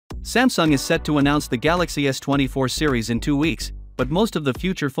Samsung is set to announce the Galaxy S24 series in 2 weeks, but most of the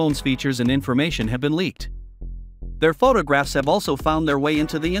future phone's features and information have been leaked. Their photographs have also found their way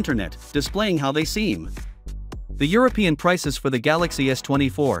into the internet, displaying how they seem. The European prices for the Galaxy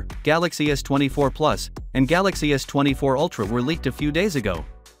S24, Galaxy S24 Plus, and Galaxy S24 Ultra were leaked a few days ago.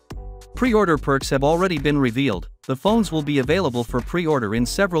 Pre-order perks have already been revealed. The phones will be available for pre-order in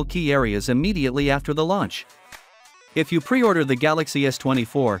several key areas immediately after the launch. If you pre-order the Galaxy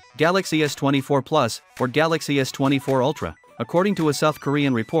S24, Galaxy S24 Plus, or Galaxy S24 Ultra, according to a South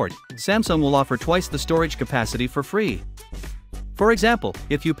Korean report, Samsung will offer twice the storage capacity for free. For example,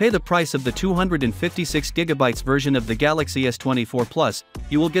 if you pay the price of the 256GB version of the Galaxy S24 Plus,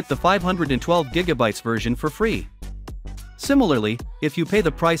 you will get the 512GB version for free. Similarly, if you pay the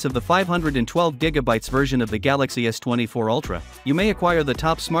price of the 512GB version of the Galaxy S24 Ultra, you may acquire the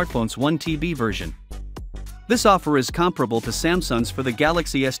top smartphone's 1TB version. This offer is comparable to Samsung's for the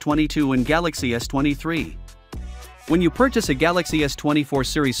Galaxy S22 and Galaxy S23. When you purchase a Galaxy S24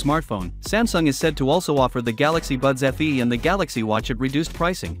 series smartphone, Samsung is said to also offer the Galaxy Buds FE and the Galaxy Watch at reduced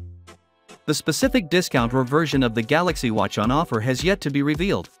pricing. The specific discount or version of the Galaxy Watch on offer has yet to be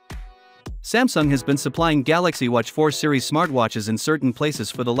revealed. Samsung has been supplying Galaxy Watch 4 series smartwatches in certain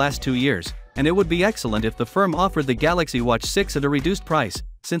places for the last 2 years, and it would be excellent if the firm offered the Galaxy Watch 6 at a reduced price,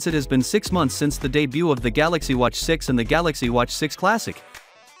 since it has been 6 months since the debut of the Galaxy Watch 6 and the Galaxy Watch 6 Classic.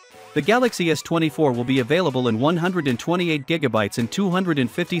 The Galaxy S24 will be available in 128GB and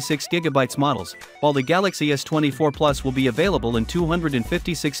 256GB models, while the Galaxy S24 Plus will be available in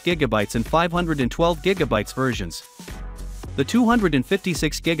 256GB and 512GB versions. The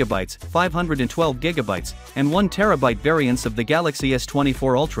 256GB, 512GB, and 1TB variants of the Galaxy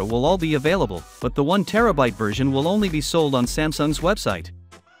S24 Ultra will all be available, but the 1TB version will only be sold on Samsung's website.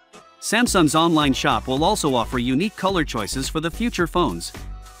 Samsung's online shop will also offer unique color choices for the future phones.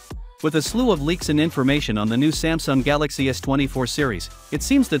 With a slew of leaks and information on the new Samsung Galaxy S24 series, it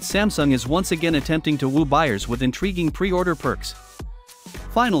seems that Samsung is once again attempting to woo buyers with intriguing pre-order perks.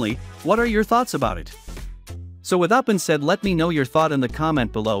 Finally, what are your thoughts about it? So with that being said, let me know your thought in the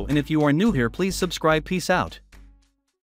comment below, and if you are new here, please subscribe. Peace out.